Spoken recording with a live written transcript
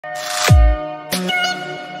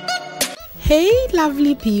Hey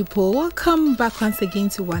lovely people, welcome back once again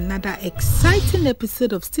to another exciting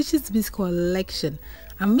episode of Stitches Beads collection.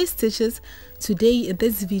 I'm Miss Stitches. Today in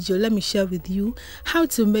this video, let me share with you how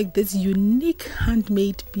to make this unique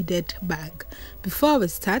handmade beaded bag. Before we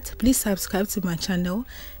start, please subscribe to my channel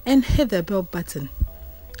and hit the bell button.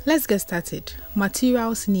 Let's get started.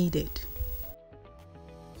 Materials needed.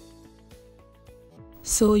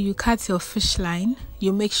 So you cut your fish line,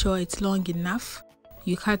 you make sure it's long enough.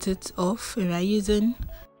 You cut it off and we are using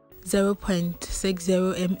 0.60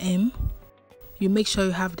 mm. You make sure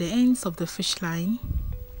you have the ends of the fish line.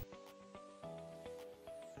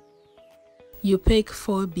 You pick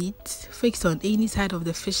 4 beads, fix on any side of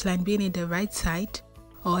the fish line, being it the right side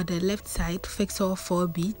or the left side. Fix all 4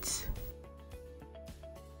 beads.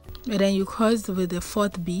 And then you cross with the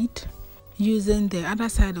 4th bead using the other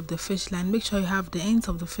side of the fish line. Make sure you have the ends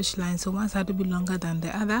of the fish line, so one side will be longer than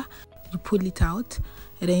the other. You pull it out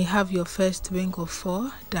and then you have your first ring of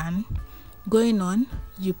 4 done. Going on,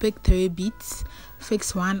 you pick 3 beads,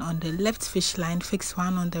 fix one on the left fish line, fix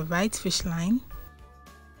one on the right fish line,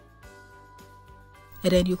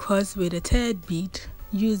 and then you cross with the 3rd bead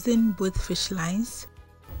using both fish lines.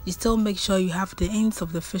 You still make sure you have the ends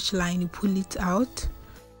of the fish line, you pull it out,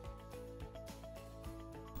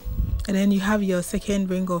 and then you have your second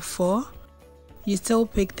ring of 4. You still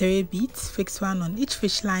pick 3 beads, fix one on each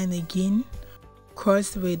fish line again,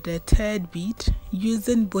 cross with the 3rd bead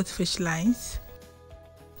using both fish lines.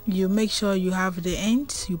 You make sure you have the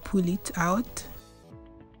ends, you pull it out,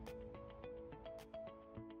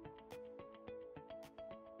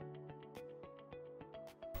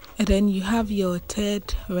 and then you have your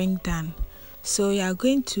 3rd ring done. So you are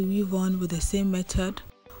going to weave on with the same method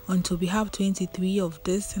until we have 23 of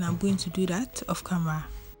this, and I'm going to do that off camera.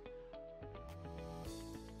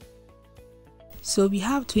 So we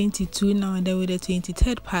have 22 now, and then with the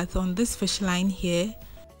 23rd part on this fish line here,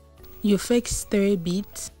 you fix 3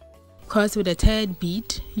 beads, cross with the 3rd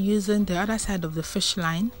bead using the other side of the fish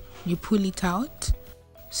line, you pull it out.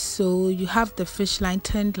 So you have the fish line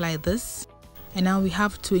turned like this, and now we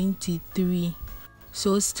have 23.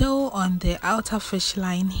 So still on the outer fish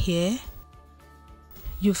line here,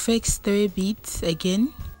 you fix 3 beads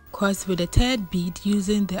again, cross with the 3rd bead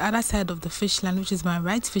using the other side of the fish line, which is my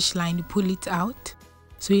right fish line. You pull it out,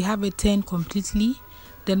 so you have it turned completely.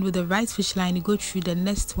 Then with the right fish line, you go through the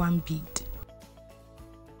next 1 bead.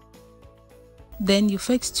 Then you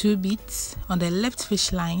fix 2 beads on the left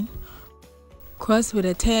fish line, cross with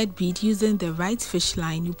the 3rd bead using the right fish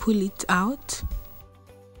line, you pull it out.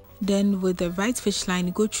 Then with the right fish line,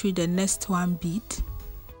 you go through the next 1 bead.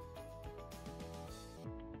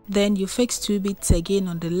 Then you fix 2 beads again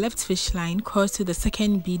on the left fish line, cross to the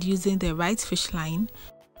 2nd bead using the right fish line,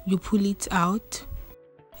 you pull it out,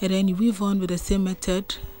 and then you weave on with the same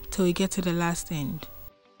method till you get to the last end.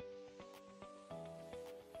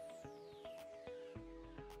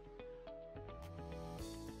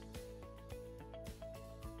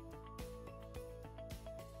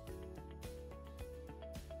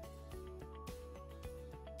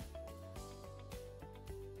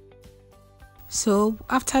 So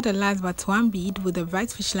after the last but 1 bead with the right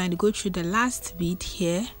fish line, you go through the last bead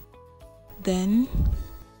here. Then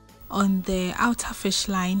on the outer fish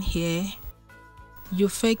line here, you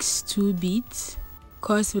fix 2 beads,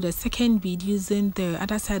 cross with the 2nd bead using the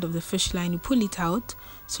other side of the fish line, you pull it out,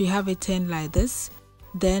 so you have it turned like this.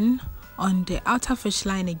 Then on the outer fish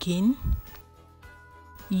line again,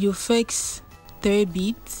 you fix 3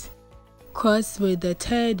 beads, cross with the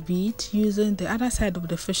 3rd bead using the other side of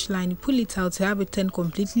the fish line, you pull it out to have it turned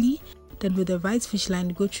completely. Then with the right fish line,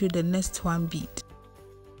 you go through the next 1 bead.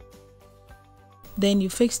 Then you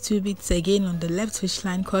fix 2 beads again on the left fish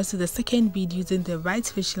line, cross to the 2nd bead using the right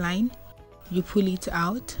fish line, you pull it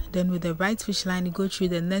out. Then with the right fish line, you go through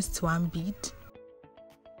the next 1 bead.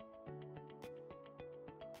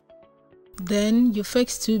 Then you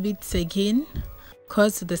fix 2 beads again,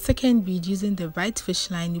 cross to the 2nd bead using the right fish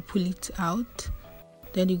line, you pull it out.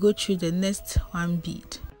 Then you go through the next 1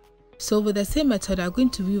 bead. So with the same method, I'm going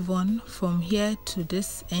to weave on from here to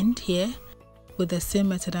this end here. With the same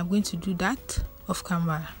method, I'm going to do that off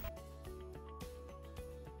camera.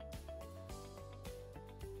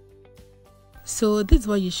 So this is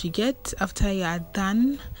what you should get after you are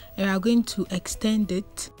done, and we are going to extend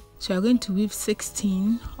it. So we are going to weave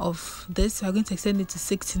 16 of this. We are going to extend it to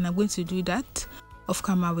 16. I'm going to do that off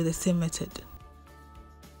camera with the same method.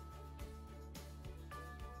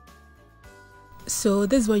 So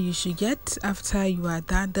this is what you should get after you are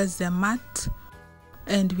done. That's the mat,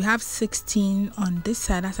 and we have 16 on this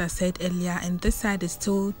side, as I said earlier, and this side is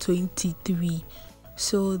still 23.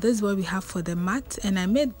 So this is what we have for the mat, and I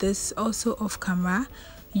made this also off camera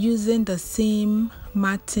using the same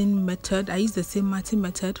matting method. I used the same matting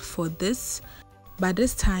method for this, but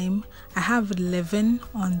this time I have 11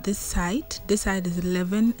 on this side. This side is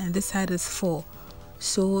 11 and this side is 4,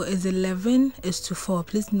 so it's 11 is to 4.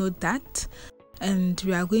 Please note that. And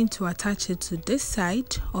we are going to attach it to this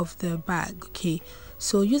side of the bag. Okay,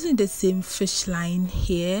 so using the same fish line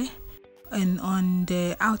here, and on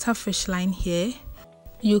the outer fish line here,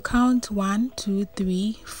 you count 1, 2,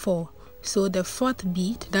 3, 4. So the 4th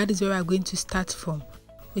bead, that is where we are going to start from.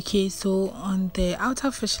 Okay, so on the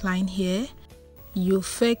outer fish line here, you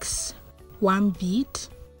fix 1 bead.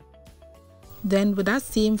 Then with that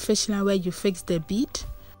same fish line where you fix the bead,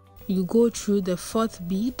 you go through the 4th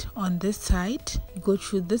bead on this side. You go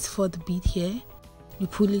through this 4th bead here. You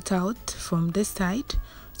pull it out from this side.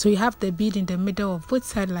 So you have the bead in the middle of both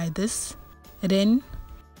sides like this. And then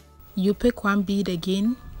you pick 1 bead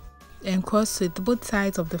again and cross with both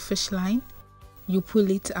sides of the fish line. You pull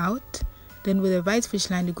it out. Then with the right fish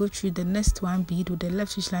line, you go through the next 1 bead. With the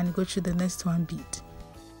left fish line, you go through the next 1 bead.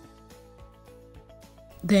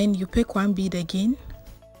 Then you pick 1 bead again,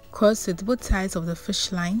 cross with both sides of the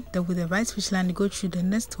fish line. Then with the right fish line, you go through the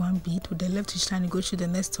next 1 bead. With the left fish line, you go through the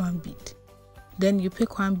next 1 bead. Then you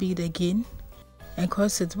pick 1 bead again and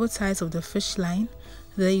cross with both sides of the fish line.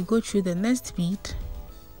 Then you go through the next bead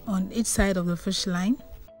on each side of the fish line.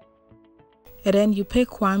 And then you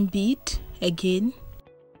pick 1 bead again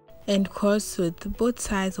and cross with both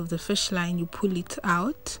sides of the fish line. You pull it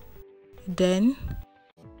out. Then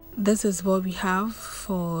this is what we have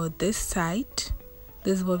for this side.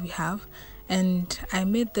 This is what we have, and I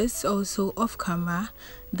made this also off camera.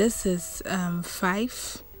 This is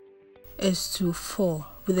 5 is to 4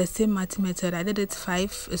 with the same matting method. I did it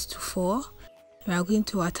 5 is to 4. We are going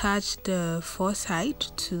to attach the 4 side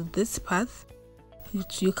to this path.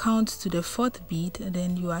 You count to the 4th bead and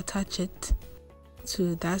then you attach it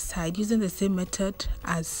to that side using the same method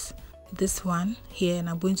as this one here, and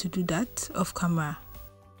I'm going to do that off camera.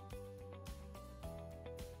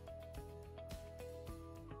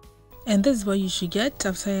 And this is what you should get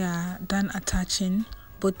after you are done attaching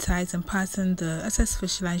both sides and passing the excess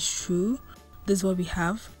fish line through. This is what we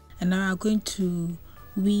have, and now we are going to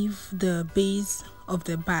weave the base of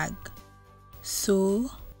the bag.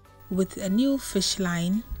 So with a new fish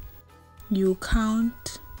line, you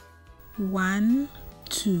count 1,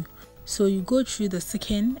 2. So you go through the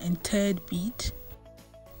 2nd and 3rd bead,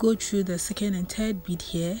 go through the 2nd and 3rd bead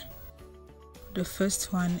here, the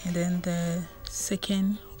first one and then the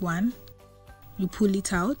 2nd one. You pull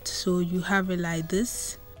it out, so you have it like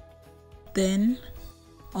this. Then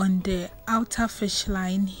on the outer fish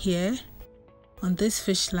line here, on this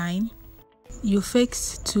fish line, you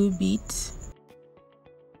fix 2 beads,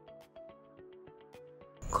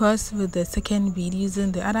 cross with the 2nd bead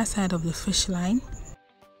using the other side of the fish line.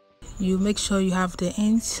 You make sure you have the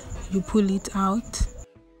ends, you pull it out,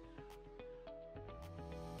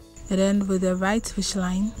 and then with the right fish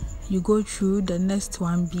line, you go through the next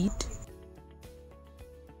 1 bead.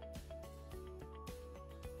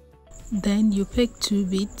 Then you pick 2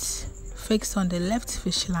 beads, fix on the left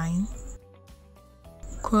fish line,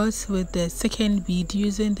 cross with the 2nd bead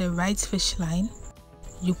using the right fish line.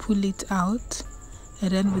 You pull it out,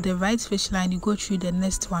 and then with the right fish line, you go through the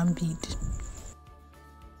next 1 bead.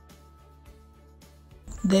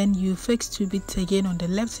 Then you fix 2 beads again on the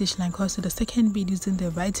left fish line, cross to the 2nd bead using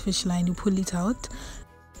the right fish line. You pull it out,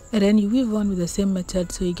 and then you weave on with the same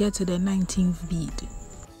method so you get to the 19th bead.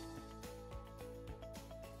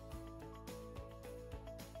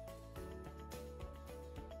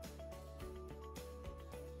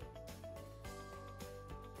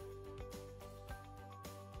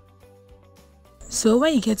 So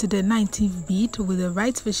when you get to the 19th bead, with the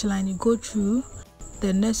right fish line, you go through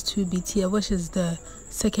the next 2 beads here, which is the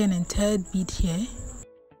 2nd and 3rd bead here.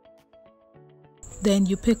 Then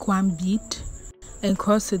you pick 1 bead and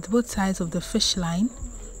cross with both sides of the fish line.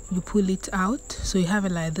 You pull it out, so you have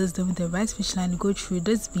it like this. Then with the right fish line, you go through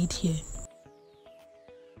this bead here.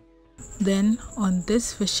 Then on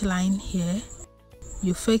this fish line here,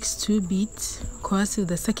 you fix 2 beads, cross with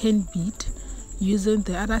the 2nd bead using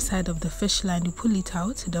the other side of the fish line. You pull it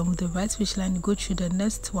out. Then with the right fish line, you go through the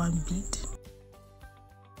next 1 bead.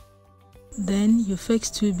 Then you fix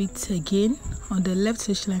 2 beads again on the left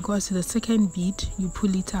fish line, cross to the 2nd bead. You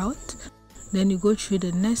pull it out. Then you go through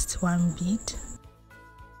the next 1 bead.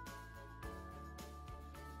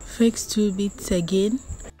 Fix 2 beads again,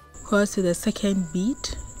 cross to the 2nd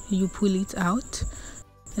bead. You pull it out,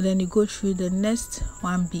 and then you go through the next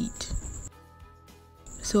 1 bead.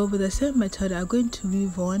 So with the same method, I'm going to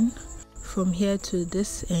weave on from here to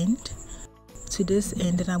this end,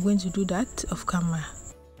 and I'm going to do that off camera.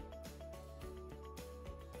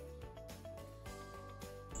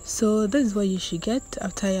 So this is what you should get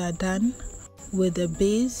after you are done with the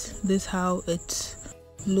base. This is how it's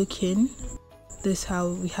looking. This is how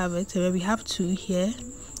we have it. So we have two here.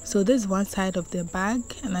 So this is one side of the bag,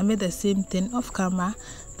 and I made the same thing off camera,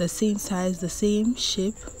 the same size, the same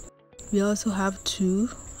shape. We also have two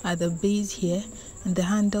at the base here, and the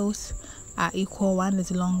handles are equal. One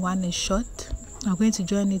is long, one is short. I'm going to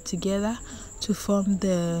join it together to form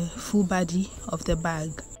the full body of the bag.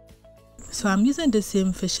 So I'm using the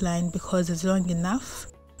same fish line because it's long enough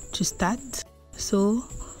to start. So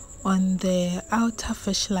on the outer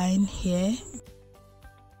fish line here,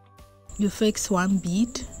 you fix one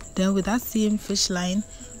bead. Then with that same fish line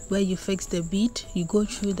where you fix the bead, you go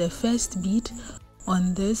through the first bead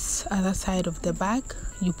on this other side of the bag.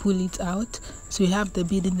 You pull it out, so you have the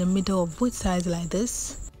bead in the middle of both sides like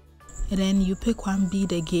this, and then you pick one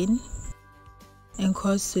bead again and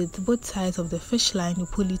cross with both sides of the fish line. You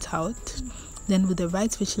pull it out. Then with the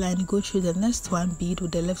right fish line, you go through the next one bead.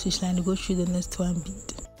 With the left fish line, you go through the next one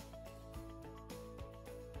bead.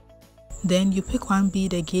 Then you pick one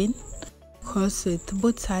bead again, cross with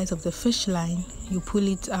both sides of the fish line, you pull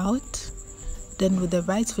it out. Then with the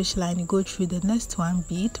right fish line, you go through the next one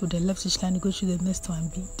bead. With the left fish line, you go through the next one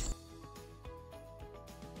bead.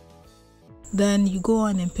 Then you go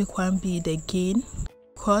on and pick one bead again,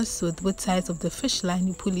 cross with both sides of the fish line,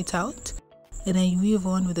 you pull it out, and then you weave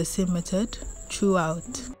on with the same method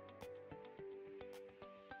throughout.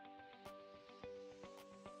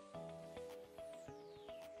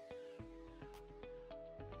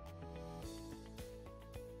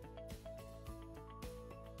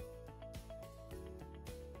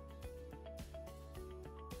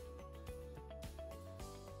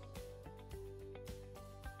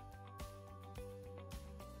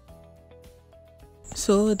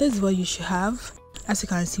 So this is what you should have. As you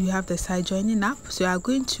can see, we have the side joining up. So you are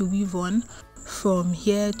going to weave on from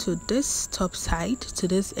here to this top side to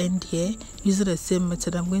this end here using the same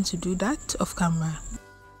method. I'm going to do that off camera.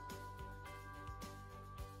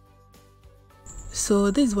 So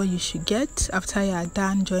this is what you should get after you are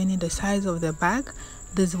done joining the sides of the bag.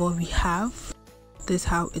 This is what we have. This is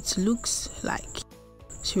how it looks like.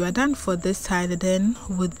 So we are done for this side. Then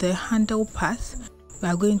with the handle part, we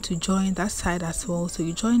are going to join that side as well. So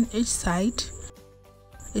you join each side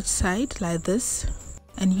like this,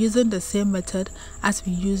 and using the same method as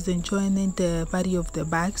we used in joining the body of the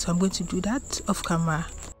bag. So I'm going to do that off camera.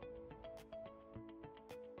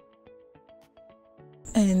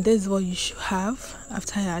 And this is what you should have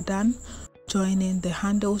after you are done joining the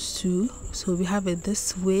handles too. So we have it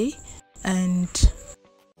this way, and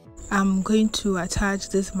I'm going to attach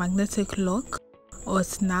this magnetic lock or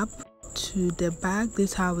snap to the bag.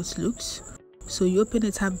 This is how it looks. So you open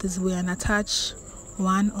it up this way and attach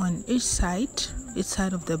one on each side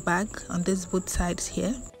of the bag on this both sides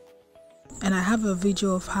here. And I have a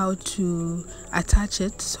video of how to attach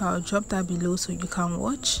it, so I'll drop that below so you can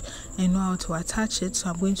watch and know how to attach it. So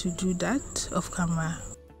I'm going to do that off camera.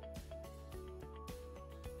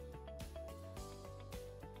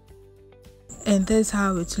 And this is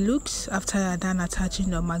how it looks after you're done attaching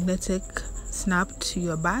your magnetic snap to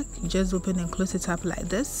your bag. You just open and close it up like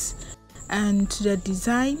this. And to the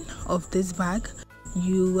design of this bag,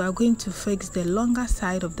 you are going to fix the longer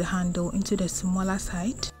side of the handle into the smaller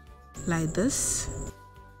side like this.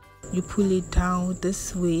 You pull it down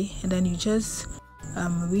this way, and then you just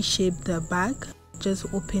reshape the bag.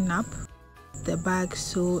 Just open up the bag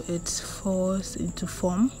so it falls into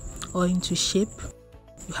form or into shape.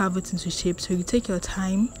 You have it into shape. So you take your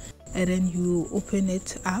time and then you open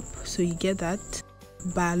it up so you get that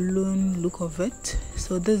balloon look of it.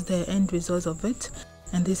 So this is the end result of it,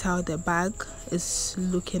 and this is how the bag is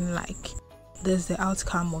looking like. This is the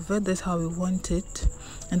outcome of it. This is how we want it,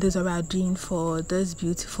 and this is what we are doing for this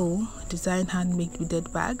beautiful design handmade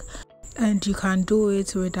beaded bag. And you can do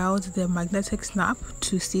it without the magnetic snap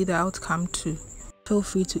to see the outcome too. Feel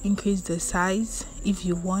free to increase the size if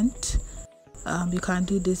you want. You can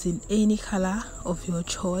do this in any color of your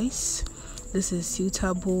choice. This is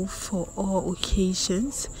suitable for all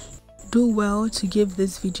occasions. Do well to give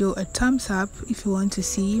this video a thumbs up if you want to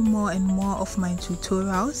see more and more of my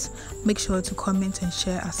tutorials. Make sure to comment and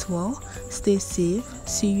share as well. Stay safe.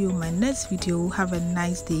 See you in my next video. Have a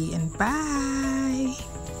nice day and bye.